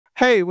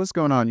Hey, what's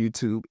going on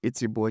YouTube?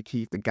 It's your boy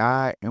Keith the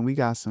Guy, and we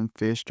got some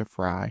fish to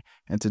fry.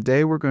 And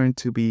today we're going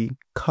to be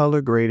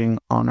color grading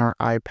on our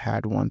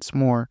iPad once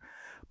more,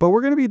 but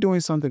we're going to be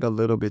doing something a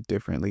little bit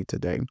differently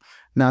today.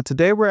 Now,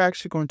 today we're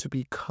actually going to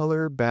be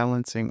color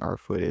balancing our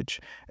footage.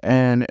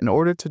 And in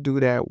order to do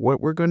that, what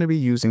we're going to be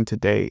using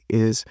today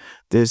is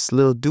this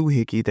little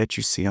doohickey that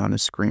you see on the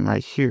screen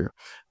right here.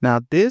 Now,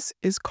 this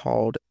is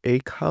called a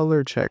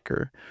color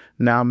checker.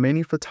 Now,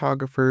 many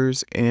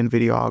photographers and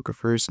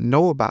videographers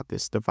know about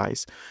this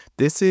device.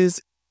 This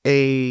is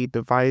a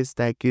device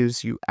that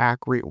gives you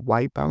accurate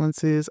white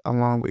balances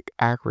along with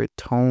accurate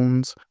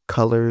tones,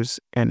 colors,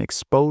 and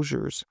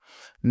exposures.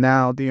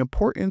 Now, the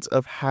importance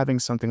of having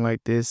something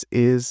like this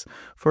is,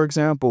 for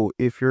example,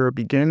 if you're a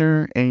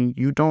beginner and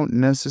you don't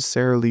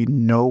necessarily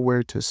know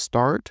where to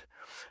start,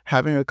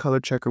 having a color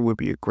checker would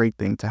be a great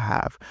thing to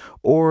have.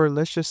 Or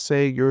let's just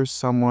say you're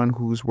someone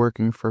who's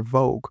working for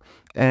Vogue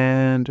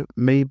and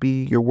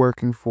maybe you're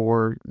working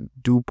for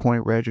Dew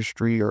Point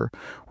Registry or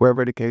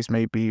wherever the case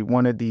may be,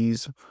 one of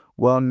these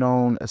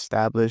well-known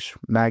established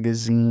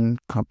magazine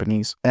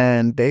companies,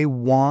 and they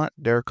want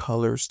their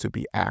colors to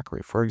be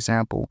accurate. For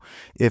example,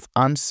 if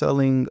I'm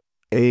selling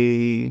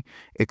a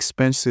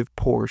expensive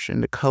Porsche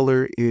and the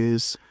color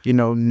is,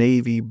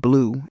 navy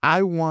blue,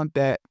 I want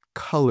that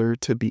color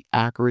to be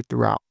accurate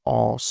throughout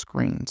all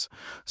screens.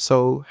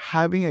 So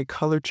having a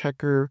color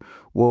checker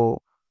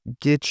will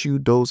get you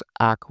those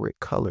accurate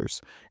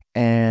colors,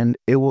 and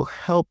it will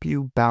help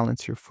you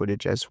balance your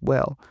footage as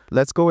well.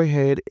 Let's go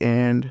ahead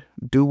and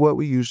do what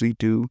we usually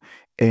do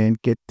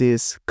and get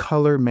this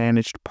color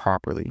managed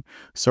properly.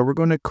 So we're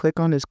going to click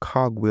on this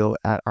cogwheel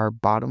at our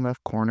bottom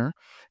left corner,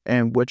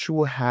 and what you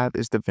will have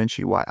is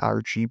DaVinci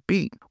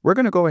RGB. We're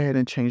going to go ahead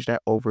and change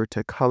that over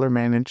to color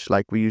manage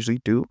like we usually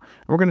do.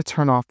 And we're going to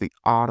turn off the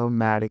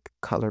automatic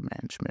color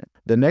management.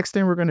 The next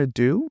thing we're going to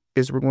do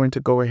is we're going to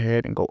go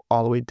ahead and go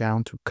all the way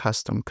down to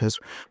custom because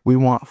we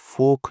want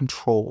full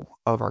control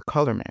of our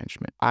color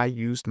management. I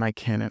used my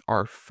Canon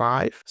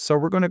R5, so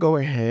we're going to go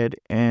ahead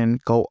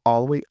and go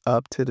all the way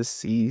up to the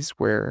C's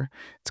where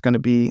it's going to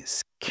be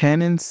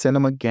Canon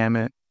Cinema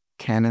Gamma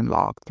Canon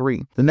Log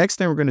 3. The next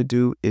thing we're going to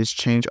do is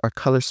change our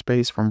color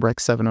space from Rec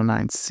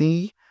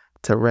 709C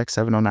to Rec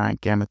 709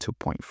 Gamma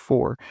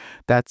 2.4.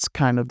 That's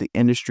kind of the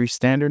industry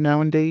standard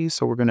nowadays,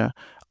 so we're going to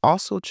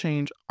also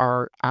change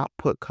our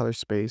output color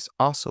space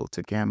also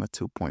to Gamma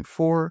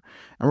 2.4,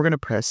 and we're going to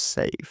press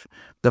save.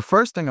 The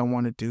first thing I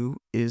want to do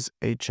is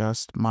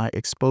adjust my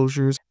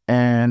exposures,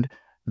 and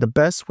the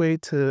best way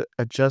to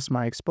adjust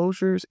my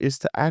exposures is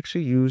to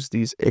actually use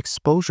these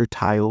exposure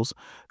tiles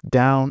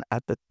down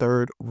at the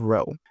third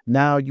row.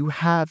 Now you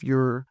have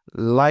your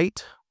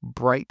light,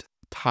 bright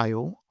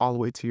tile all the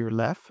way to your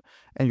left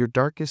and your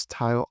darkest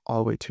tile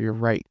all the way to your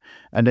right.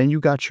 And then you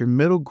got your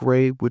middle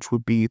gray, which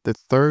would be the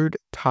third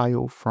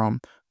tile from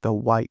the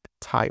white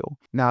tile.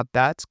 Now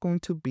that's going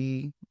to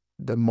be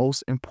the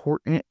most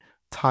important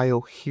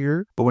tile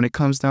here, but when it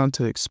comes down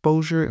to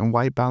exposure and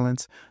white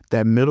balance,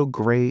 that middle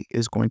gray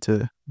is going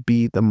to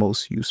be the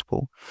most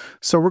useful.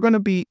 So we're going to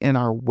be in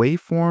our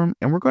waveform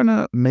and we're going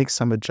to make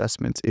some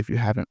adjustments if you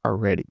haven't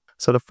already.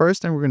 So the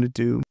first thing we're going to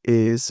do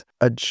is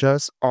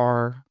adjust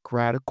our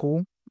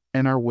gradical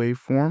and our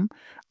waveform.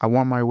 I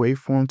want my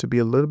waveform to be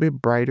a little bit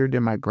brighter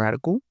than my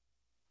gradical.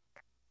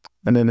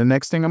 And then the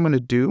next thing I'm going to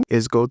do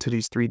is go to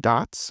these three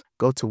dots,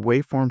 go to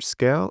waveform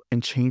scale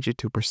and change it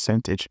to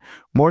percentage.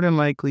 More than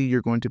likely,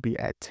 you're going to be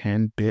at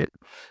 10-bit,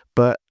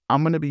 but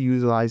I'm going to be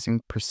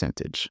utilizing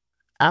percentage.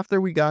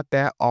 After we got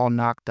that all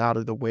knocked out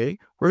of the way,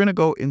 we're going to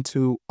go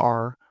into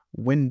our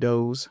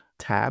Windows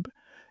tab.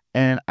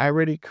 And I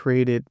already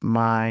created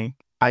my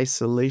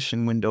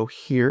isolation window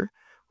here.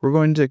 We're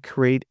going to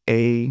create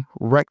a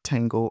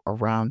rectangle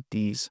around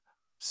these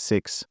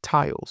 6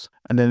 tiles.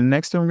 And then the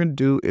next thing we're going to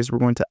do is we're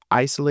going to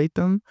isolate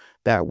them.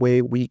 That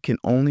way we can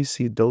only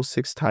see those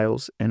 6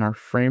 tiles in our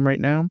frame right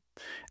now.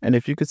 And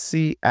if you could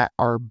see at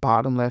our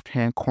bottom left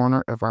hand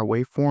corner of our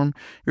waveform,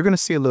 you're going to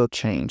see a little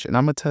change. And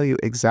I'm going to tell you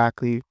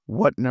exactly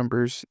what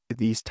numbers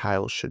these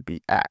tiles should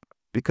be at,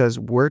 because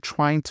we're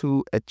trying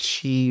to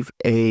achieve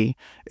a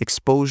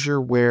exposure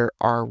where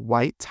our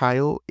white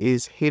tile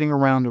is hitting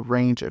around the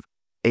range of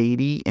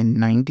 80 and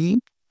 90.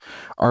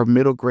 Our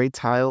middle gray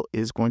tile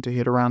is going to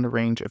hit around the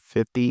range of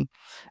 50,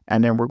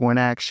 and then we're going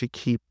to actually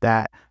keep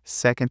that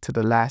second to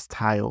the last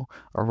tile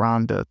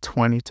around the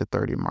 20 to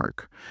 30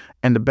 mark.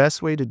 And the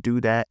best way to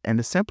do that, and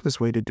the simplest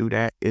way to do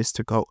that, is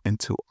to go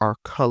into our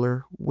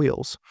color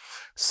wheels.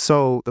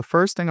 So the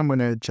first thing I'm going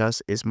to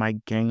adjust is my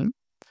gain.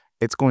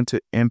 It's going to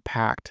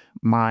impact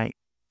my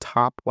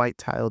top white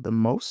tile the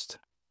most.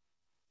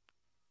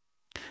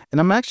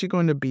 And I'm actually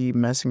going to be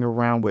messing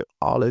around with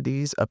all of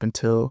these up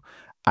until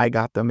I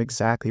got them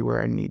exactly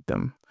where I need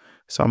them.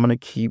 So I'm going to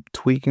keep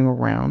tweaking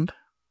around.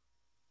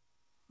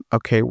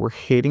 Okay, we're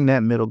hitting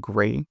that middle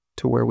gray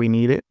to where we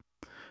need it.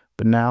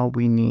 But now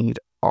we need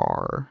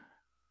our,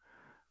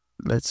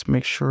 let's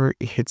make sure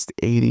it hits the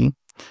 80.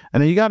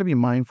 And then you got to be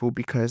mindful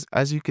because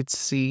as you could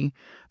see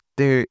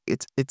there,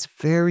 it's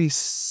very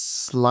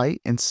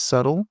slight and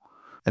subtle.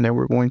 And then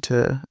we're going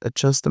to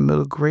adjust the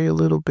middle gray a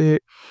little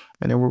bit.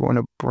 And then we're going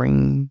to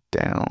bring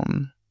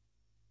down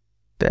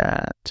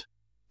that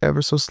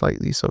ever so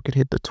slightly so it could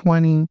hit the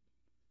 20.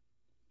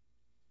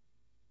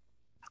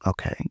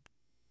 Okay.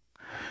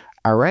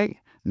 All right.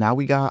 Now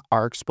we got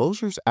our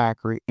exposures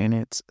accurate, and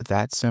it's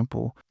that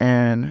simple.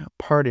 And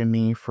pardon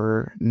me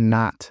for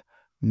not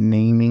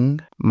naming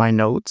my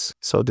nodes.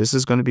 So this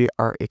is going to be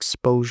our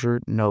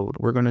exposure node.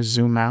 We're going to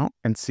zoom out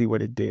and see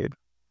what it did.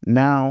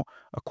 Now,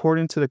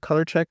 according to the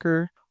color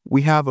checker,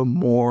 we have a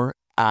more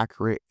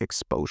accurate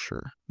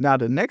exposure. Now,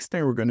 the next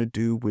thing we're going to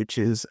do, which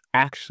is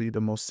actually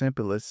the most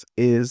simplest,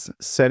 is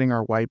setting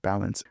our white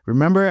balance.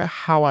 Remember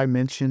how I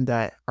mentioned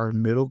that our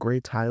middle gray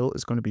tile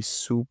is going to be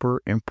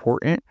super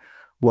important?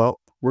 Well,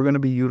 we're going to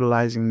be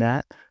utilizing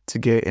that to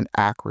get an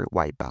accurate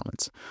white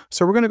balance.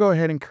 So we're going to go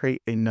ahead and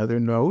create another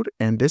node,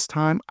 and this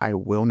time I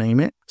will name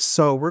it.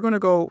 So we're going to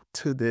go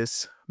to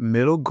this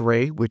middle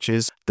gray, which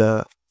is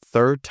the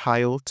third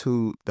tile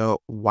to the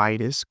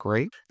whitest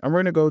gray. And we're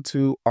going to go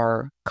to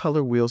our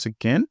color wheels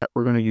again.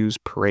 We're going to use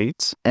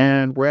parades,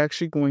 and we're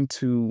actually going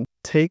to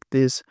take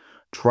this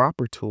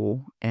dropper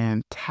tool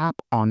and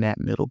tap on that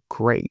middle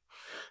gray.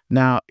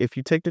 Now, if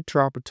you take the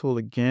dropper tool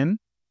again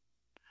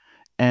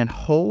and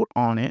hold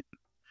on it,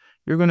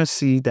 you're going to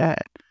see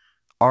that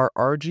our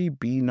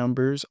RGB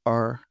numbers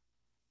are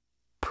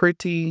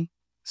pretty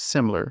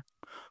similar.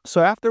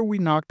 So after we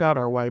knocked out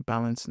our white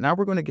balance, now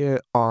we're going to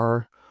get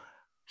our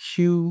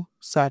hue,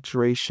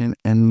 saturation,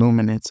 and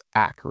luminance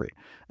accurate.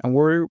 And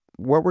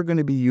what we're going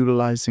to be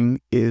utilizing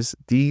is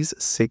these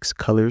 6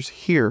 colors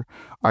here: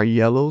 our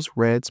yellows,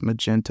 reds,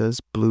 magentas,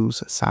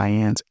 blues,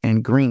 cyans,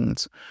 and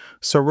greens.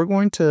 So we're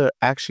going to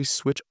actually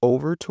switch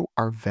over to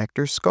our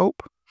vector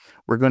scope.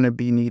 We're going to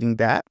be needing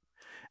that.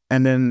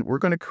 And then we're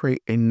going to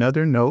create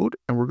another node,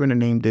 and we're going to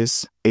name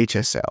this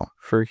HSL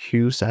for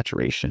hue,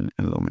 saturation,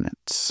 and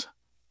luminance.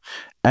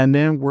 And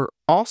then we're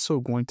also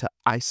going to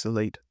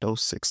isolate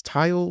those 6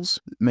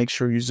 tiles. Make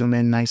sure you zoom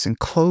in nice and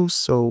close,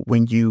 so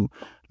when you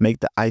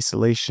make the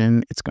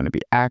isolation, it's going to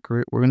be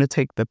accurate. We're going to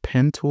take the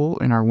pen tool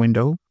in our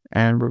window,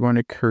 and we're going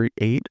to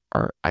create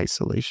our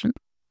isolation.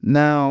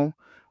 Now,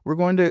 we're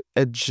going to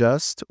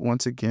adjust,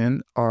 once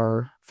again,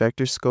 our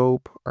vector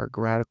scope, our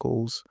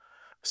graticals,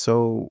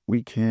 so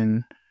we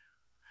can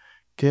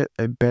get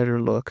a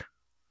better look.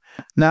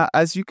 Now,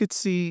 as you could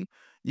see,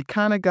 you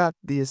kind of got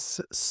this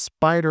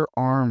spider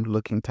arm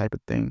looking type of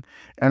thing.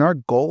 And our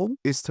goal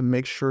is to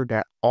make sure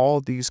that all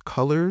these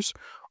colors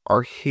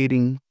are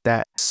hitting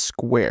that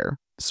square.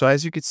 So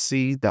as you could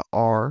see, the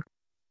R,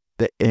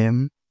 the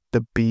M,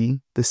 the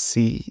B, the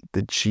C,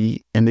 the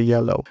G, and the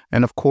yellow.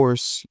 And of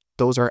course,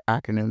 those are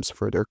acronyms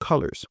for their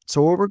colors.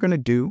 So what we're going to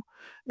do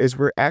is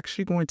we're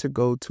actually going to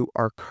go to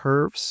our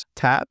curves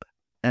tab,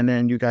 and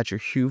then you got your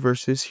hue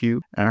versus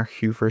hue and our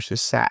hue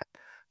versus sat.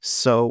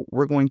 So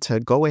we're going to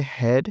go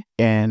ahead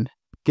and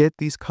get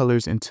these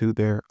colors into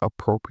their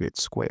appropriate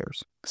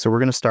squares. So we're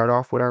going to start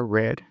off with our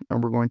red,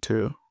 and we're going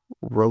to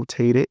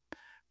rotate it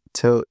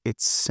till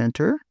it's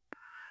center.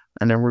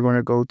 And then we're going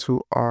to go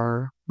to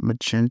our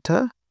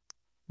magenta.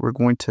 We're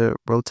going to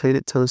rotate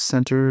it till it's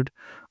centered.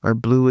 Our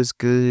blue is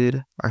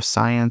good. Our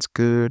cyan's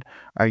good.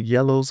 Our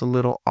yellow's a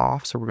little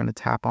off, so we're going to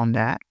tap on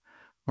that.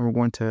 And we're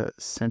going to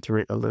center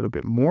it a little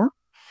bit more.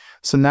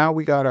 So now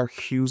we got our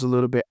hues a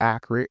little bit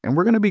accurate, and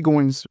we're going to be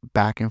going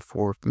back and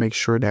forth, make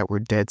sure that we're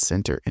dead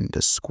center in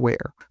the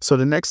square. So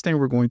the next thing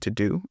we're going to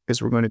do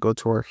is we're going to go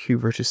to our hue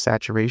versus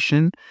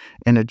saturation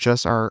and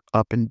adjust our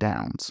up and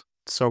downs.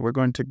 So we're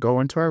going to go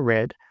into our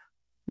red.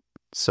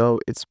 So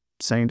it's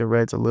saying the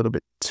red's a little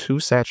bit too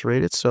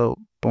saturated. So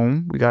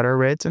boom, we got our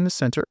reds in the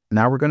center.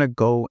 Now we're going to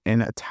go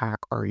and attack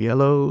our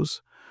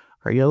yellows.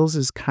 Our yellows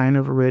is kind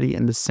of already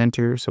in the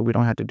center, so we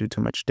don't have to do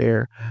too much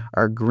there.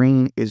 Our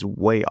green is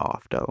way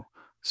off though,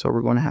 so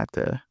we're going to have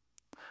to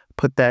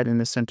put that in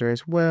the center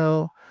as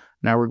well.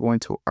 Now we're going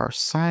to our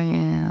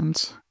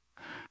cyans.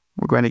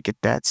 We're going to get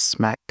that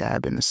smack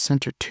dab in the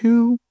center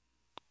too.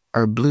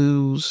 Our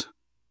blues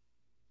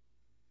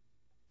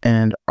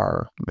and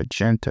our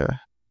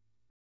magenta.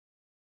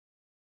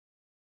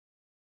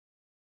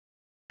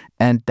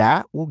 And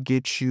that will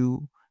get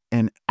you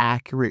an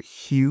accurate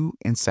hue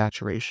and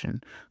saturation.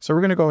 So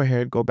we're going to go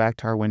ahead, go back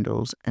to our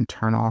windows and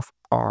turn off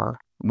our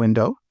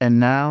window. And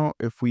now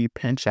if we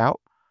pinch out,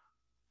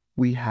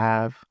 we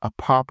have a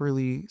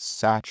properly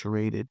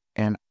saturated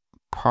and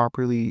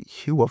properly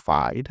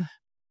hueified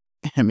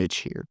image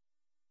here.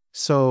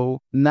 So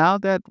now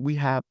that we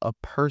have a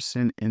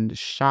person in the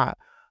shot,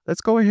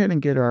 let's go ahead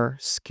and get our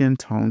skin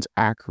tones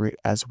accurate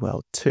as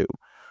well too.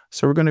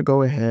 So we're going to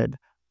go ahead,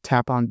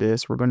 tap on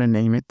this. We're going to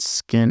name it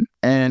skin.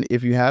 And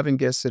if you haven't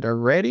guessed it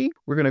already,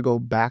 we're going to go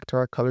back to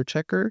our color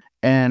checker,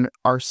 and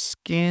our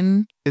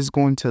skin is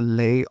going to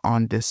lay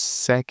on this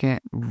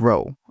second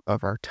row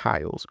of our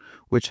tiles,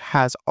 which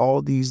has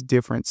all these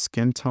different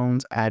skin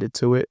tones added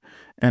to it.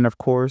 And of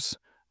course,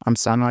 I'm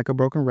sounding like a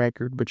broken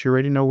record, but you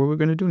already know what we're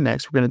going to do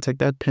next. We're going to take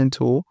that pen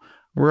tool.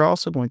 We're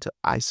also going to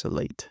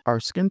isolate our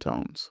skin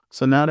tones.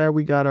 So now that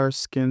we got our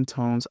skin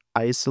tones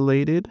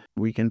isolated,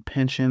 we can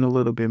pinch in a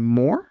little bit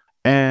more.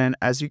 And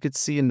as you can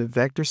see in the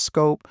vector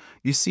scope,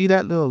 you see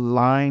that little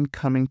line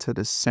coming to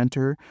the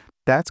center.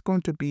 That's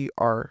going to be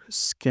our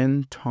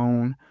skin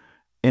tone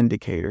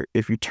indicator.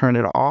 If you turn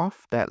it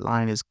off, that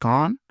line is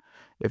gone.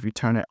 If you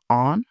turn it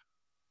on,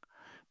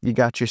 you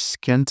got your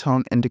skin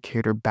tone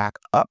indicator back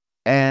up.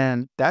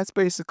 And that's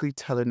basically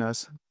telling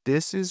us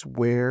this is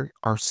where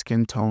our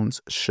skin tones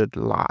should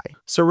lie.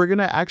 So we're going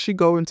to actually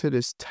go into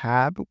this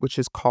tab, which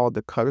is called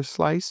the color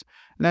slice.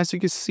 And as you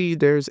can see,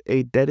 there's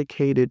a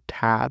dedicated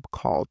tab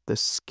called the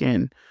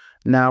skin.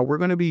 Now we're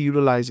going to be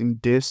utilizing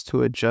this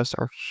to adjust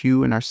our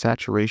hue and our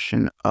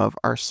saturation of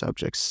our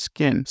subject's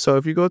skin. So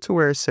if you go to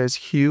where it says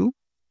hue,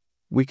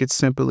 we could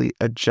simply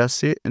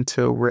adjust it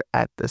until we're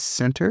at the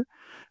center.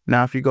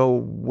 Now, if you go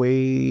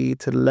way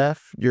to the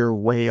left, you're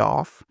way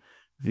off.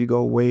 If you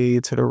go way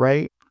to the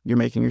right, you're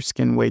making your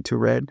skin way too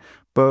red.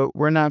 But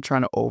we're not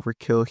trying to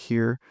overkill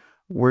here.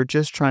 We're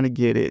just trying to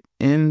get it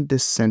in the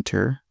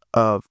center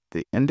of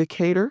the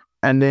indicator.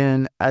 And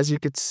then as you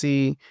can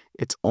see,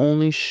 it's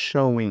only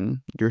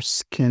showing your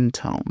skin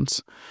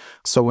tones.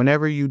 So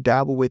whenever you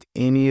dabble with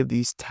any of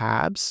these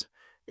tabs,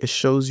 it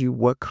shows you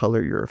what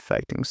color you're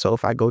affecting. So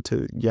if I go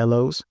to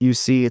yellows, you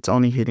see it's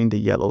only hitting the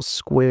yellow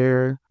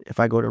square. If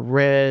I go to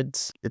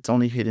reds, it's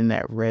only hitting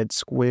that red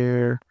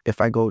square. If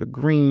I go to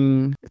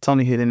green, it's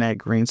only hitting that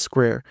green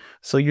square.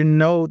 So you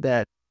know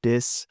that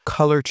this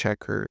color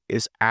checker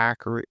is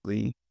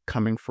accurately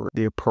coming for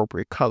the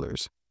appropriate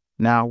colors.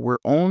 Now we're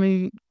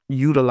only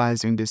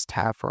utilizing this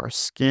tab for our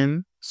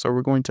skin. So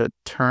we're going to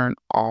turn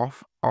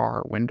off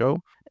our window.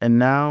 And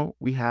now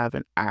we have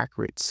an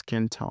accurate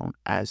skin tone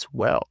as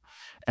well.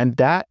 And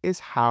that is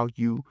how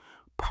you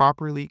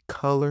properly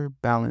color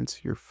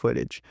balance your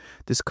footage.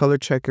 This color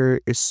checker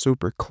is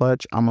super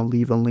clutch. I'm gonna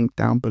leave a link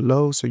down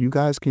below so you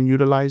guys can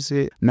utilize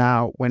it.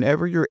 Now,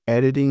 whenever you're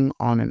editing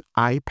on an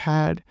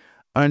iPad,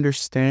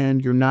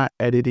 understand you're not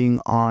editing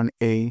on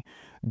a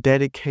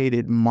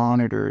dedicated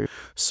monitor.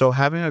 So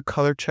having a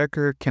color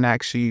checker can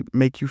actually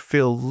make you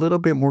feel a little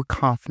bit more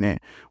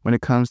confident when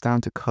it comes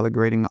down to color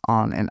grading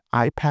on an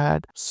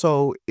iPad.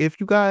 So if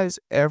you guys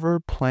ever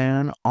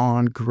plan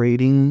on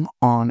grading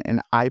on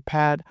an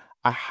iPad,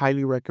 I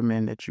highly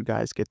recommend that you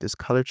guys get this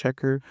color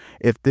checker.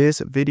 If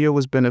this video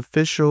was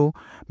beneficial,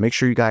 make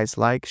sure you guys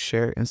like,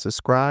 share, and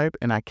subscribe,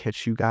 and I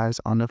catch you guys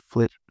on the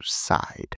flip side.